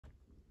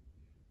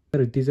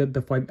These are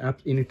the 5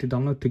 apps you need to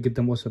download to get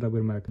the most out of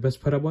your Mac. The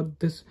best part about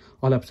this,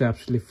 all apps are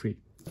absolutely free.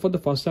 For the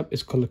first app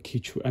is called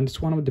KeyClu, and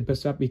it's one of the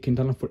best apps you can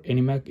download for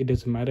any Mac. It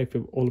doesn't matter if you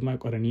have old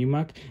Mac or a new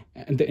Mac,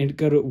 and then it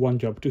got one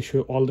job to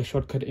show all the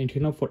shortcut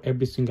for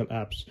every single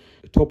apps.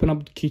 To open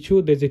up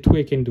KeyClu, there's a 2 way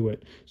you can do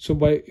it. So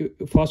by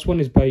first one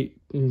is by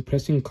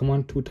pressing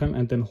command 2 times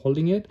and then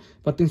holding it,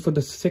 but then for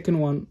the second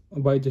one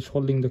by just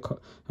holding the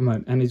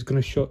command, and it's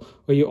gonna show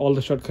you all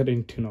the shortcut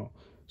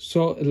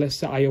So let's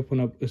say I open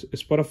up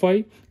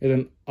Spotify, and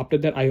then after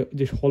that I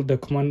just hold the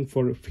command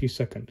for a few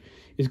seconds.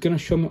 It's gonna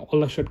show me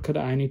all the shortcut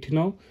I need to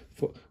know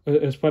for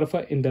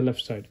Spotify in the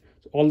left side.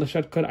 So all the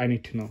shortcut I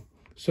need to know.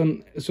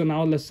 So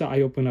now let's say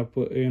I open up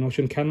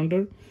Notion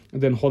calendar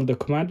and then hold the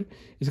command.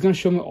 It's gonna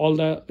show me all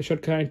the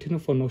shortcut I need to know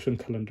for Notion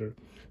calendar.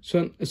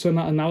 So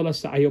now let's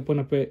say I open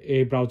up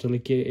a browser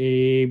like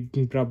a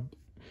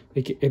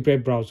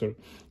Brave browser.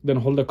 Then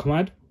hold the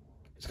command.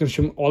 It's gonna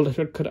show me all the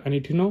shortcut I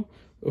need to know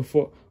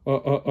for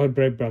a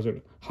Brave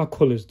browser. How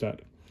cool is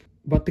that?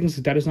 But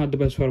things that is not the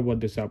best part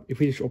about this app.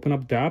 If you just open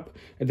up the app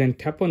and then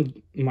tap on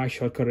my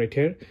shortcut right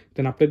here,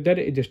 then after that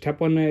you just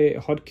tap on a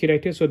hotkey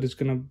right here. So this is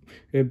gonna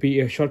be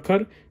a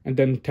shortcut, and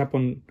then tap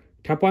on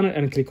it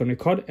and click on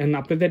record, and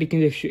after that you can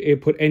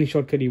just put any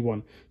shortcut you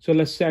want. So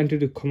let's say I enter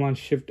the command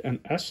shift and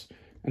S,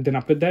 and then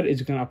after that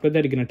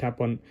you're gonna tap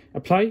on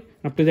apply, and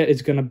after that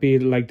it's gonna be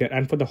like that.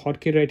 And for the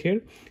hotkey right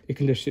here, you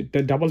can just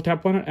double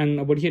tap on it, and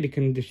over here you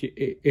can just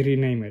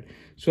rename it.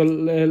 So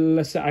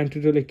let's say I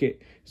enter to like a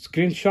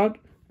screenshot,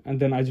 and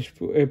then I just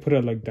put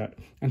it like that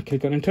and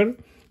click on enter.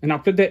 And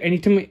after that,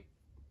 anytime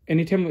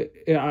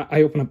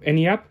I open up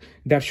any app,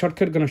 that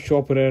shortcut gonna show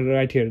up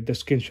right here, the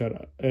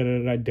screenshot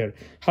right there.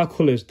 How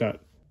cool is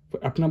that?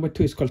 App number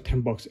 2 is called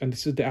Tempbox, and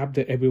this is the app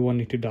that everyone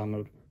need to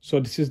download. So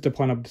this is the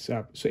point of this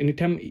app. So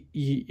anytime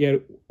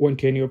you went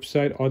to any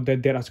website, or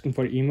that they're asking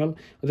for email,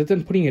 other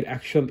than putting an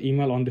actual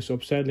email on this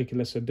website, like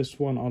let's say this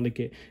one or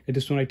like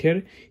this one right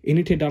here, you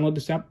need to download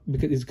this app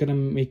because it's gonna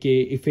make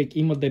a fake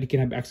email that you can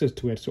have access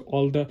to it. So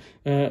all the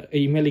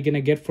email you're gonna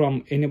get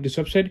from any of this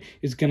website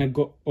is gonna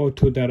go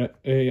to that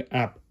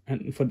app,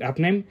 and for the app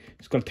name,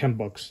 it's called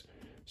Tempbox.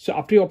 So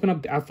after you open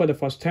up the app for the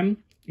first time,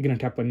 you're gonna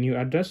tap on new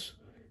address.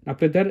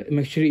 After that,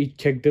 make sure you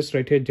check this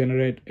right here,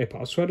 generate a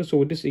password. So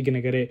with this, you're gonna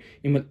get an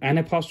email and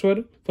a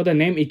password. For the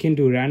name, you can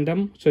do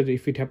random. So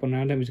if you tap on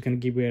random, it's gonna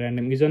give you a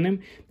random username.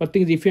 But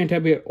things, if you want to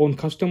have your own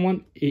custom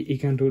one, you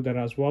can do that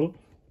as well,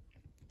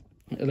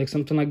 like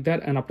something like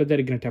that. And after that,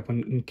 you're gonna tap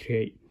on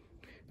create.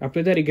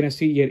 After that, you're gonna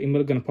see your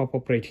email gonna pop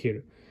up right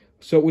here.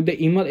 So with the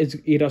email, it's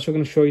also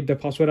gonna show you the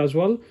password as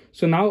well.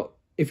 So now,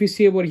 if you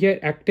see over here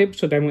active,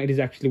 so that means it is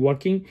actually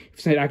working. If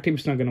it's not active,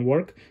 it's not gonna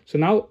work. So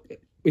now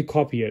we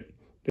copy it.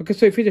 Okay,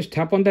 so if you just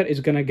tap on that, it's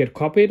gonna get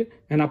copied,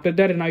 and after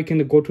that, now you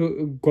can go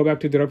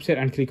back to the website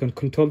and click on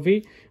Control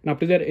V, and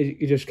after that,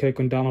 you just click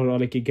on download all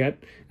like you get,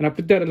 and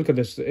after that, look at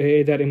this,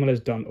 that email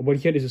is done. Over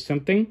here is the same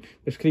thing.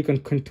 Just click on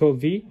Control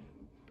V,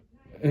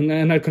 and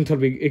not Control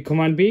V,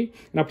 Command B,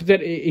 and after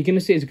that, you're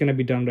gonna see it's gonna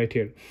be done right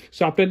here.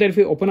 So after that, if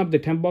you open up the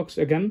Tempbox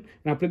again,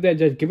 and after that,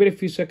 just give it a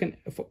few seconds.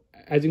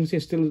 As you can see,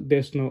 still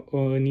there's no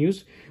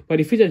news, but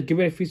if you just give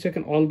it a few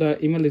seconds, all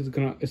the email is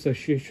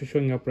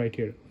showing up right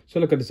here. So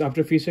look at this,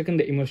 after a few seconds,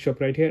 the email show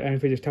up right here, and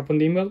if you just tap on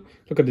the email,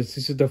 look at this,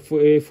 this is the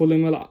full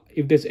email.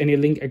 If there's any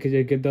link, I can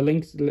just get the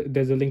links.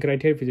 There's a link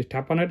right here. If you just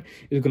tap on it,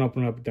 it's gonna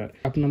open up that.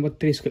 App number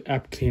 3 is called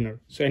AppCleaner.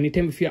 So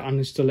anytime if you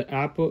uninstall an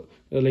app,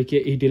 like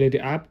you delete the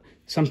app,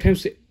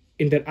 sometimes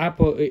in that app,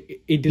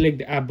 it delete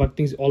the app, but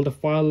things, all the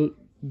file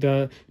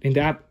in the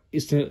app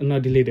is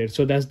not deleted.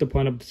 So that's the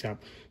point of this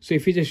app. So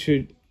if you just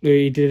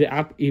delete the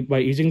app by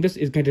using this,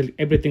 it's going to delete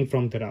everything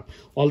from that app.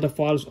 All the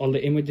files, all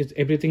the images,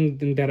 everything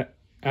in that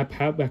app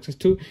have access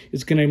to,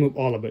 is going to remove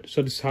all of it.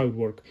 So this is how it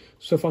works.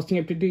 So first thing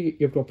you have to do, you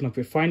have to open up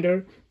your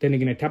Finder, then you're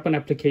going to tap on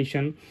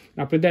application.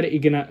 After that,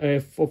 you're going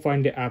to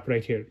find the app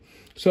right here.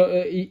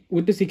 So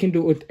with this, you can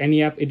do with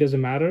any app, it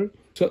doesn't matter.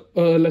 So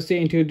let's say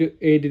into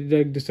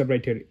this app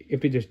right here,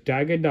 if you just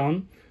drag it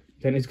down,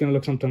 then it's going to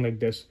look something like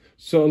this.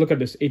 So look at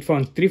this, it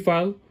found 3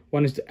 files.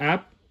 One is the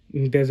app,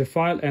 there's a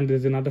file, and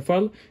there's another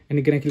file, and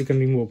you're going to click on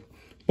remove.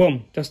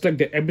 Boom, just like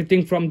that,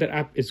 everything from that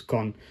app is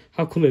gone.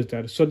 How cool is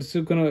that? So this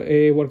is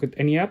gonna work with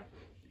any app.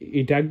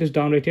 You drag this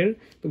down right here,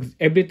 because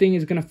everything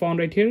is gonna found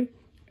right here.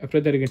 After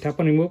that, you can tap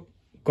on remove,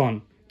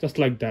 gone, just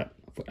like that.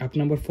 For app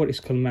number 4 is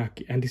called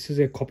Maccy, and this is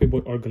a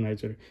copyboard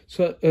organizer.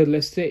 So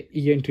let's say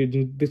you enter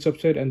this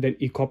website, and then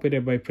you copied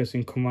it by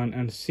pressing Command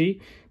and C.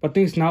 But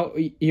things, now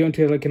you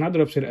enter like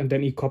another website, and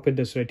then you copy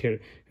this right here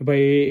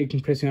by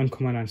pressing on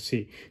Command and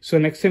C. So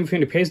next time if you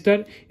want to paste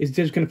that, it's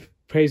just gonna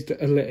paste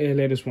the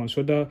latest one.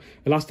 So the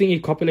last thing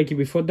you copy like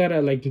before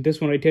that, like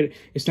this one right here,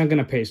 it's not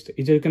gonna paste.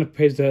 It's just gonna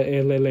paste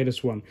the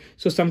latest one.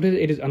 So sometimes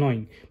it is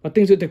annoying. But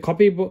things with the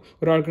copyboard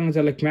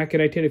organizer like Maccy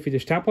right here, if you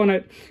just tap on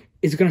it,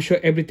 it's going to show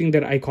everything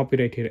that I copied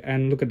right here.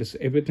 And look at this,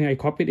 everything I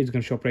copied is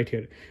going to show up right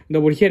here. And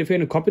over here, if you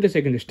want to copy this,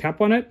 I can just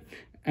tap on it.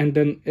 And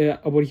then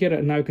over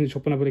here, now you can just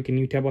open up like a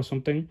new tab or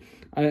something.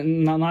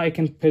 Now I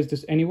can paste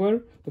this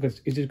anywhere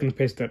because it's just going to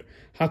paste that.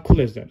 How cool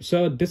is that?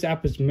 So this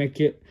app is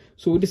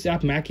so with this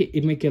app, Maccy,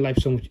 it make your life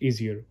so much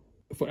easier.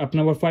 For app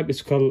number 5,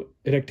 it's called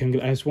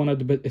Rectangle, and it's one of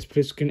the best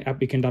split screen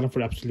app you can download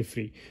for absolutely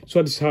free.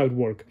 So this is how it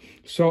works.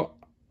 So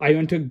I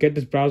want to get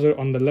this browser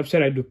on the left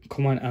side, I do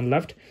command and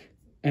left,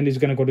 and it's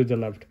going to go to the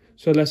left.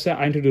 So let's say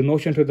I want to do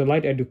Notion to the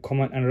right, I do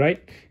command and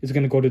right, it's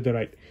going to go to the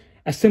right.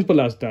 As simple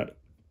as that.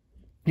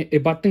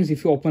 But things,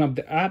 if you open up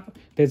the app,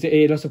 there's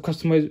a lots of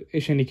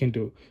customization you can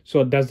do.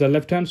 So that's the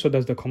left hand, so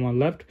that's the command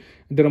left.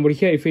 And then over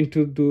here, if you want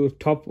to do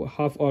top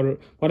half or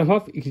bottom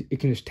half, you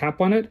can just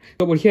tap on it.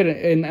 Over here,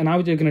 and now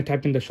you're going to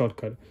type in the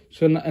shortcut.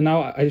 So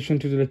now I just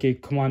want to do like a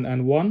command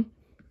and 1,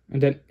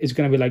 and then it's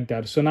going to be like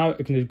that. So now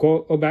I can just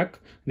go back,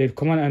 then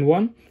command and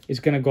 1,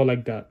 it's going to go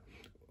like that.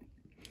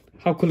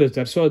 How cool is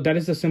that? So that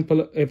is the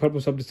simple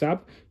purpose of this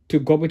app, to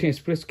go between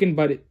split screen,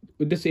 but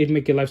with this it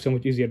make your life so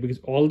much easier because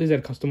all these are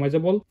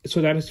customizable.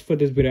 So that is for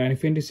this video, and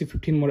if you want to see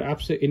 15 more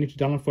apps you need to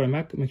download for a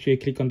Mac, make sure you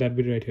click on that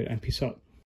video right here, and peace out.